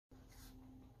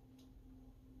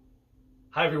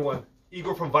Hi everyone,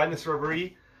 Igor from Vinous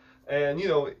Reverie, and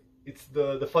it's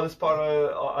the funnest part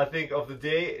I think of the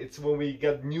day. It's when we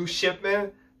get new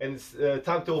shipment and it's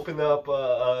time to open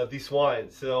up these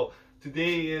wines. So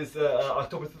today is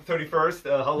October 31st,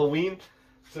 Halloween.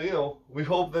 So we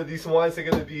hope that these wines are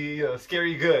going to be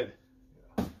scary good.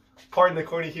 Pardon the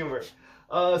corny humor.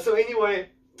 So anyway,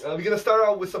 we're going to start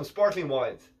out with some sparkling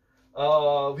wines.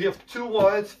 We have two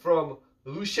wines from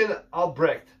Lucien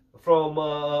Albrecht from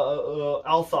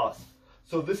Alsace.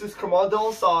 So this is Cremant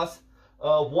d'Alsace.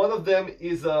 One of them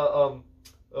is a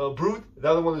Brut, the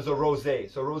other one is a Rosé.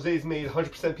 So Rosé is made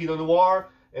 100% Pinot Noir,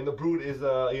 and the Brut is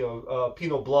a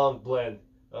Pinot Blanc blend.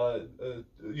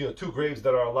 Two grapes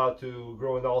that are allowed to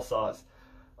grow in Alsace.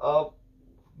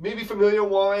 Maybe familiar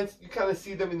wines, you kind of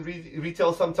see them in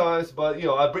retail sometimes, but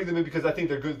I bring them in because I think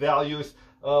they're good values.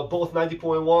 Both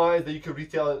 90-point wines that you can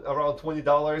retail at around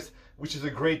 $20, which is a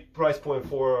great price point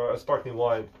for a sparkling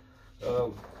wine.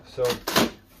 So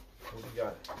what we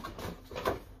got?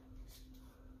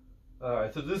 All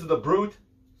right, so this is the Brut.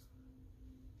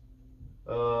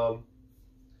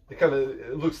 They kind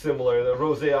of look similar. The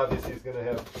Rosé obviously is going to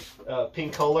have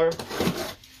pink color.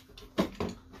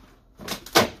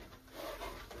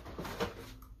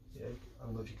 Yeah, I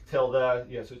don't know if you can tell that.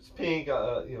 Yeah, so it's pink.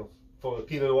 For the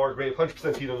Pinot Noir grape,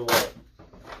 100% Pinot Noir.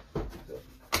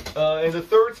 And the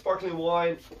third sparkling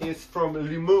wine is from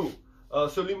Limoux.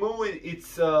 So Limoux,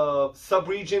 it's a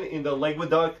sub-region in the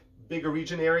Languedoc, bigger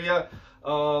region area.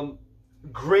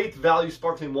 Great value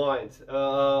sparkling wines.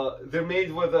 They're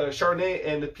made with a Chardonnay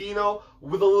and a Pinot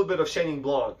with a little bit of Chenin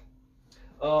Blanc.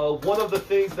 One of the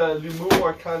things that Limoux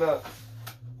are kind of,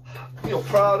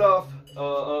 proud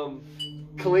of,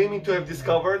 claiming to have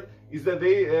discovered is that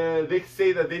they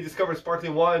say that they discovered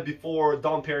sparkling wine before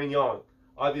Dom Perignon.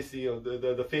 Obviously,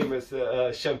 the famous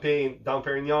champagne Dom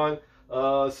Perignon.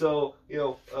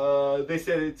 They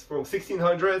said it's from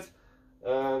 1600s.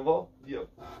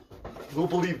 We'll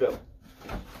believe them.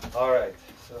 All right,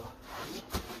 so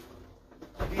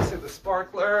these are the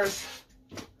sparklers.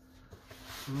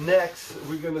 Next,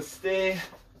 we're gonna stay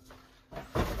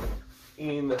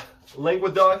in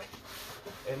Languedoc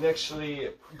and actually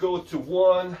go to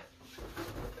one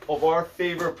of our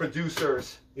favorite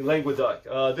producers in Languedoc.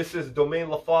 This is Domaine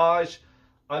Lafage.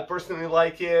 I personally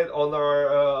like it. On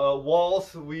our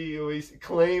walls, we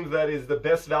claim that it's the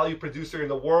best value producer in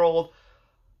the world.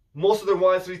 Most of their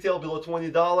wines retail below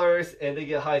 $20 and they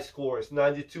get high scores,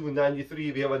 92,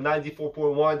 93. We have a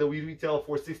 94-point wine that we retail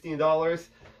for $16.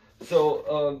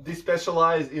 So they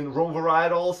specialize in Rhone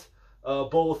varietals,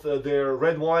 both their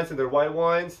red wines and their white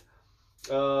wines.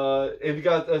 And we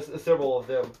got several of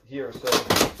them here. So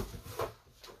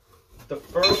the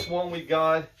first one we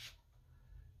got,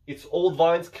 it's Old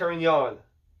Vines Carignan.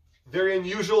 Very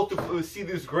unusual to see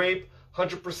this grape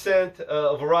 100%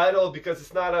 varietal because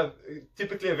it's not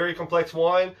typically a very complex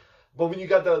wine. But when you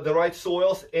got the right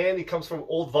soils and it comes from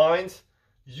old vines,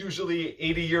 usually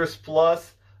 80 years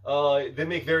plus, they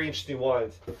make very interesting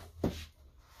wines.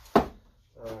 All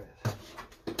right.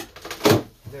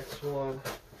 Next one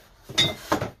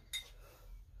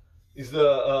is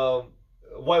the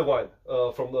white wine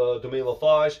from Domaine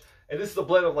Lafage. And this is a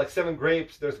blend of like 7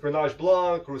 grapes. There's Grenache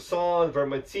Blanc, Roussanne,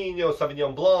 Vermentino,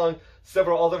 Sauvignon Blanc,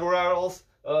 several other varietals.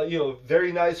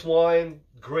 Very nice wine,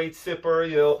 great sipper.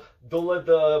 Don't let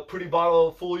the pretty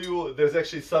bottle fool you. There's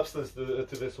actually substance to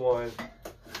this wine. All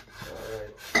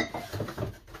right.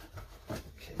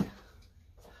 Okay.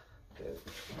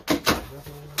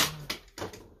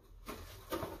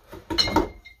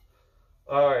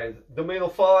 All right, Domaine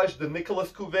Lafage, the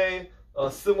Nicolas Cuvée.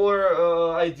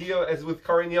 Similar idea as with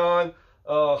Carignan,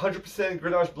 100%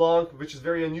 Grenache Blanc, which is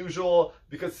very unusual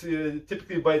because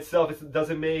typically by itself it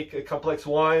doesn't make complex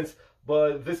wines,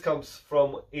 but this comes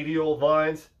from 80-year-old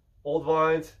vines, old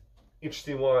vines,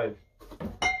 interesting wine.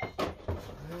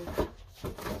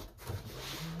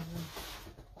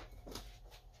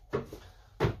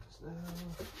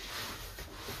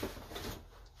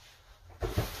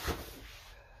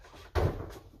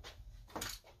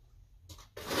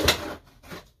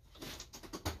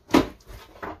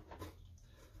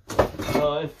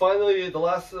 And finally, the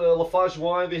last Lafage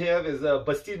wine we have is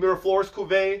Bastide Miraflores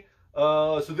Cuvée.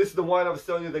 So this is the wine I was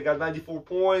telling you that got 94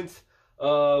 points.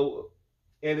 And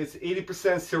it's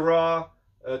 80% Syrah,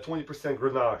 20%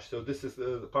 Grenache. So this is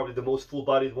probably the most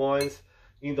full-bodied wines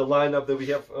in the lineup that we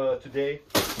have today.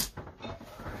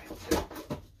 Alright.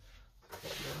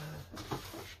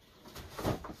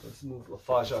 Let's move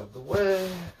Lafage out of the way.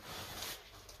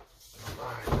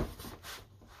 Alright.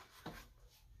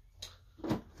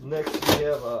 Next we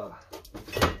have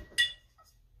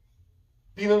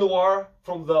Pinot Noir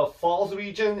from the Pfalz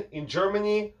region in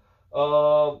Germany.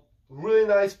 Really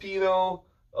nice Pinot.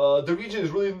 The region is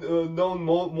really known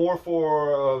more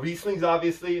for Rieslings,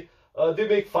 obviously. They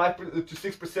make 5 to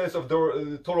 6% of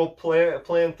the total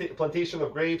plantation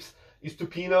of grapes is to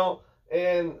Pinot.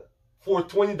 And for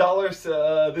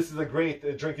 $20, this is a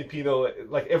great drinking Pinot,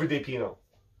 like everyday Pinot.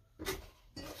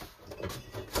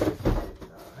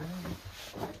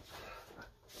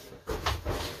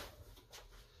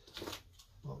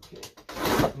 Okay.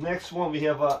 Next one, we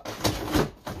have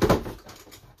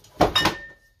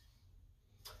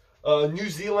New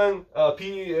Zealand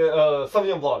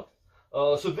Sauvignon Blanc.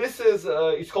 So this is,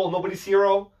 it's called Nobody's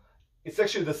Hero. It's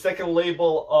actually the second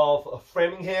label of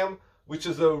Framingham, which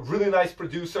is a really nice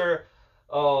producer.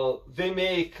 They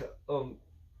make, you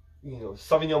know,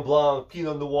 Sauvignon Blanc,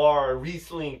 Pinot Noir,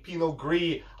 Riesling, Pinot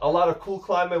Gris, a lot of cool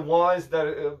climate wines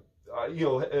that, you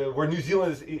know, where New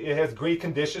Zealand it has great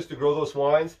conditions to grow those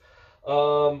wines.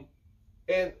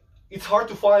 And it's hard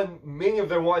to find many of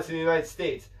their wines in the United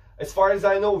States. As far as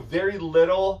I know, very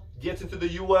little gets into the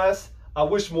U.S. I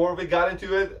wish more of it got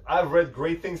into it. I've read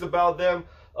great things about them.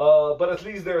 But at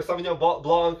least their Sauvignon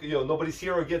Blanc, you know, Nobody's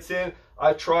Hero gets in.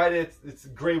 I tried it. It's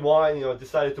great wine, you know,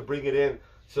 decided to bring it in.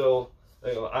 So,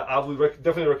 you know, I would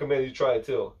definitely recommend you try it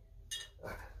too.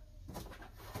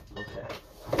 Okay.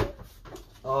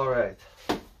 All right.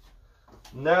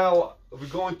 Now we're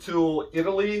going to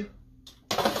Italy.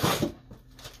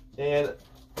 And,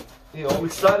 you know, I'm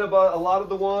excited about a lot of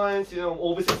the wines. You know, I'm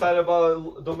always excited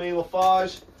about Domaine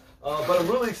Lafarge. But I'm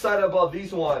really excited about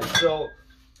these wines. So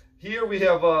here we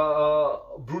have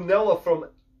Brunello from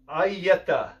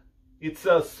Aieta. It's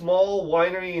a small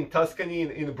winery in Tuscany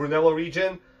in the Brunello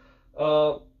region.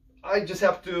 I just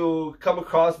have to come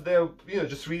across them, you know,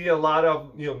 just reading a lot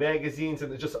of, you know, magazines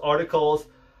and just articles.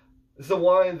 It's a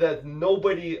wine that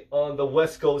nobody on the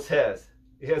West Coast has.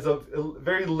 It has a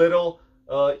very little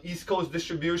East Coast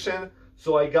distribution.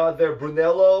 So I got their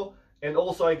Brunello, and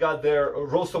also I got their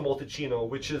Rosso Montalcino,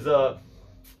 which is a,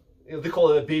 you know, they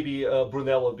call it a baby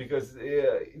Brunello because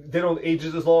they don't age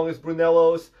as long as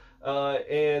Brunellos,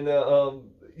 and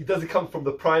it doesn't come from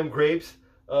the prime grapes,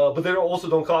 but they also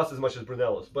don't cost as much as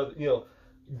Brunellos. But, you know,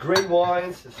 great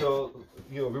wines. So,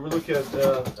 you know, we were looking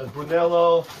at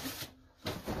Brunello.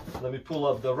 Let me pull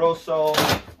up the Rosso.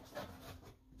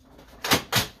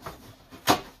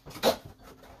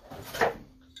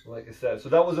 Like I said, so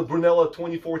that was a Brunello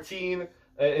 2014,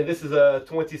 and this is a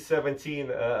 2017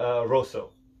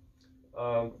 Rosso.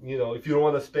 You know, if you don't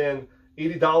want to spend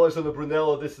 $80 on the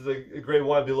Brunello, this is a great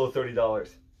wine below $30. All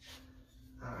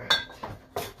right.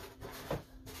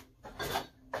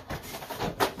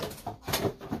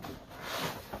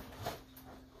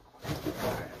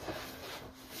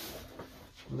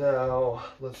 Now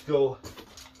let's go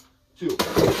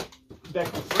back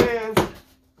to France.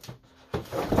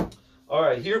 All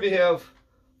right, here we have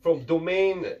from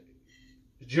Domaine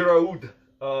Giraud,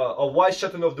 a white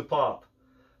Chateauneuf du Pape.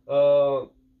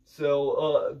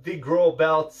 They grow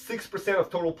about 6% of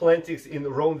total plantings in the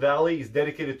Rhone Valley is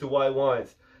dedicated to white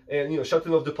wines. And, you know,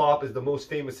 Chateauneuf du Pape is the most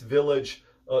famous village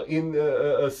in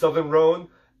southern Rhone,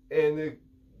 and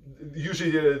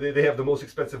usually they have the most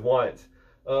expensive wines.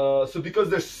 So because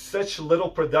there's such little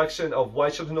production of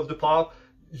white Chateauneuf du Pape,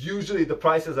 usually the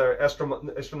prices are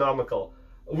astronomical.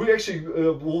 We actually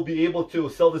will be able to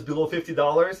sell this below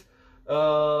 $50,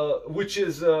 which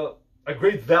is a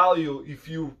great value if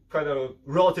you kind of,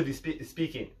 relatively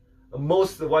speaking.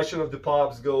 Most of the white Chateauneuf du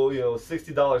Papes go, you know,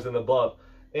 $60 and above.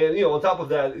 And, you know, on top of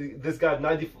that, this got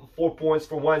 94 points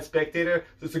for Wine Spectator,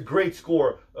 so it's a great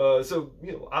score. So,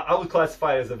 you know, I would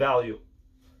classify it as a value.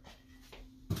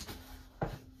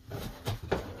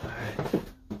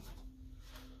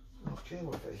 Okay,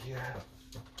 what got here?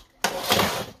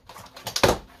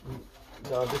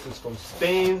 Now this is from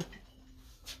Spain.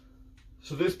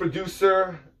 So this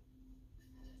producer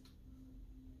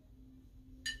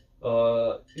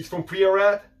is from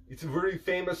Priorat. It's very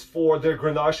famous for their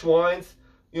Grenache wines.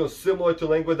 You know, similar to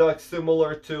Languedoc,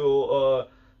 similar to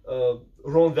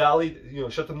Rhone Valley. You know,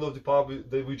 Chateauneuf du Pape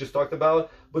that we just talked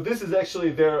about. But this is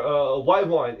actually their white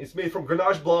wine. It's made from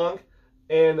Grenache Blanc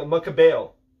and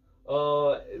Macabeo.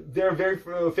 They're a very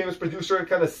famous producer,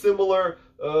 kind of similar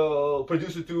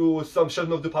producer to some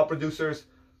Chateauneuf du Pape producers.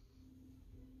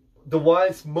 The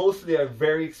wines mostly are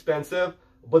very expensive,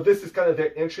 but this is kind of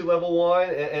their entry-level wine,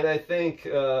 and I think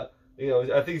you know,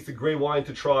 I think it's a great wine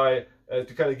to try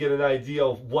to kind of get an idea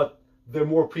of what their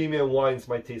more premium wines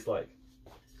might taste like.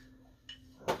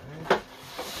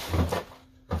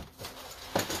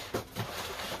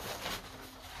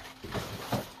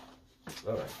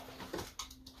 All right.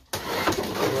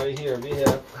 Right here we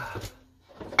have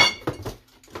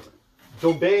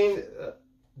Domaine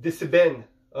de Seben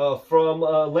from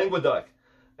Languedoc.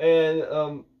 And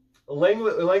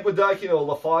Languedoc, you know,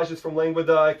 Lafarge is from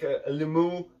Languedoc,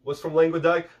 Limoux was from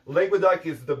Languedoc. Languedoc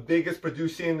is the biggest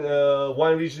producing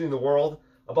wine region in the world.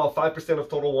 About 5% of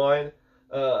total wine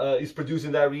is produced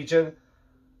in that region.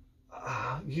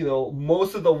 You know,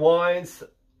 most of the wines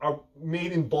are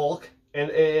made in bulk. And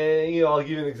you know, I'll give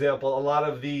you an example. A lot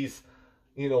of these,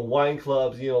 you know, wine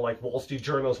clubs, you know, like Wall Street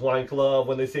Journal's wine club,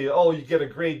 when they say, oh, you get a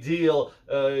great deal,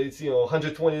 it's, you know,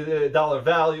 $120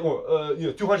 value, or, you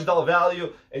know, $200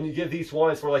 value, and you get these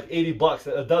wines for like 80 bucks,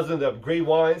 a dozen of great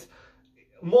wines.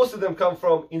 Most of them come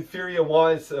from inferior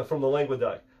wines from the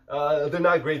Languedoc. They're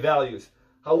not great values.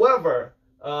 However,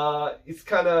 it's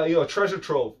kind of, you know, a treasure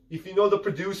trove. If you know the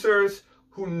producers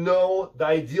who know the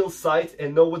ideal site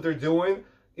and know what they're doing,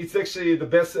 it's actually the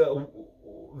best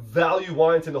value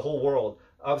wines in the whole world.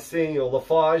 I'm saying, you know,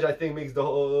 Lafarge, I think, makes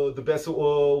the best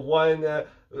wine, you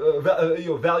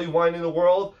know, value wine in the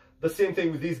world. The same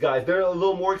thing with these guys. They're a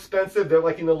little more expensive. They're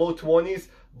like in the low 20s,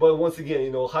 but once again,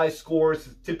 you know, high scores,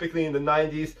 typically in the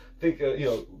 90s. Think, you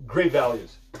know, great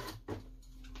values.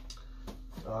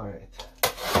 All right.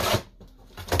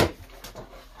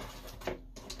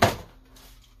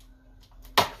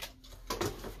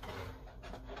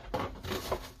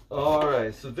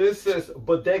 Alright, so this is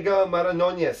Bodega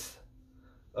Marañones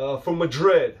from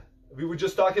Madrid. We were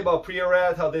just talking about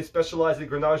Priorat, how they specialize in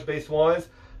Grenache-based wines.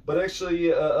 But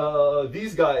actually,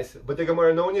 these guys, Bodega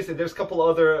Marañones, and there's a couple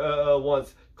other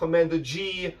ones, Commando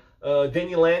G,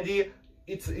 Denis Landy.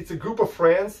 It's a group of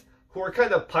friends who are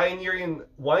kind of pioneering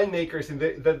winemakers, and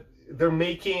they're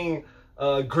making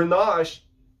Grenache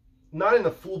not in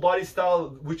a full body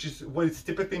style, which is what it's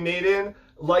typically made in,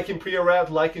 like in Priorat,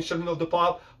 like in Shipment de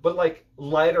Pop, but like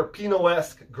lighter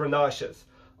Pinot-esque Grenaches.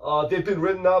 They've been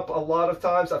written up a lot of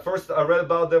times. At first, I read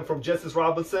about them from Justice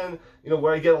Robinson, you know,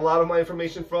 where I get a lot of my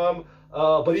information from.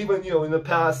 But even, you know, in the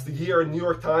past year, New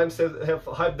York Times have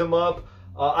hyped them up.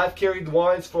 I've carried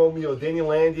wines from, you know, Denis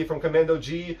Landy, from Commando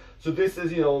G. So this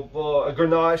is, you know, a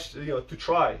Grenache, you know, to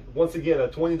try. Once again, a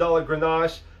 $20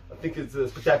 Grenache. I think it's a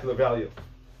spectacular value.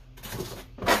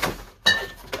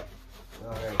 All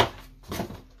right.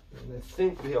 And I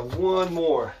think we have one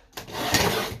more.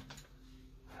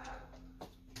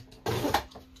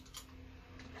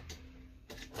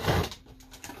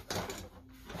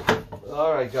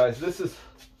 All right, guys, this is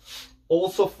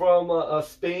also from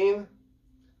Spain,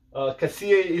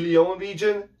 Castilla y León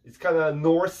region. It's kind of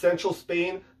north central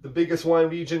Spain, the biggest wine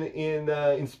region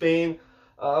in Spain.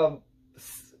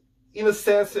 In a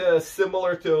sense,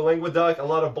 similar to Languedoc, a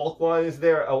lot of bulk wine is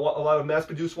there, a lot of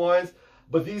mass-produced wines.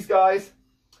 But these guys,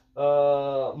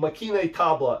 Maquina y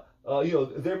Tabla, you know,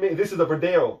 this is a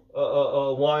Verdero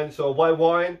wine, so a white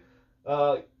wine.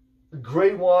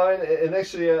 Great wine. And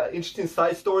actually, an interesting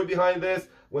side story behind this.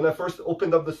 When I first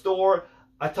opened up the store,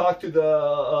 I talked to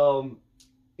the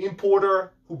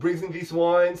importer who brings in these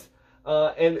wines,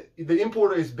 and the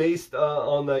importer is based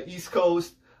on the East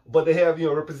Coast, but they have, you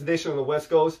know, representation on the West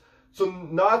Coast. So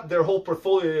not their whole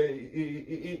portfolio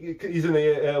is in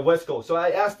the West Coast. So I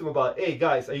asked them about, hey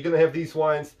guys, are you gonna have these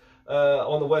wines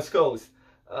on the West Coast?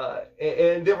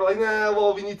 And they were like, nah,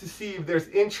 well, we need to see if there's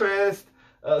interest.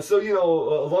 So, you know,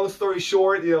 long story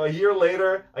short, you know, a year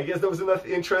later, I guess there was enough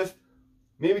interest,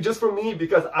 maybe just for me,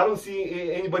 because I don't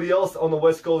see anybody else on the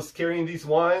West Coast carrying these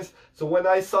wines. So when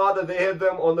I saw that they had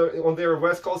them on their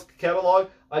West Coast catalog,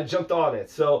 I jumped on it.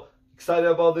 So excited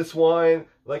about this wine.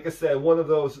 Like I said, one of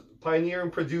those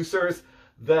pioneering producers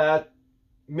that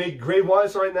make great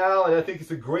wines right now, and I think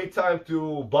it's a great time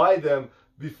to buy them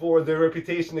before their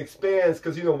reputation expands,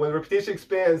 because, you know, when reputation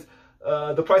expands,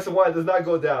 the price of wine does not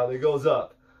go down, it goes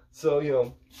up. So, you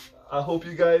know, I hope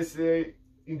you guys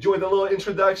enjoyed the little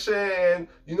introduction, and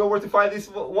you know where to find these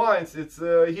wines. It's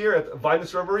here at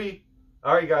Vinous Reverie.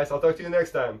 All right, guys, I'll talk to you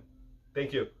next time.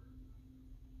 Thank you.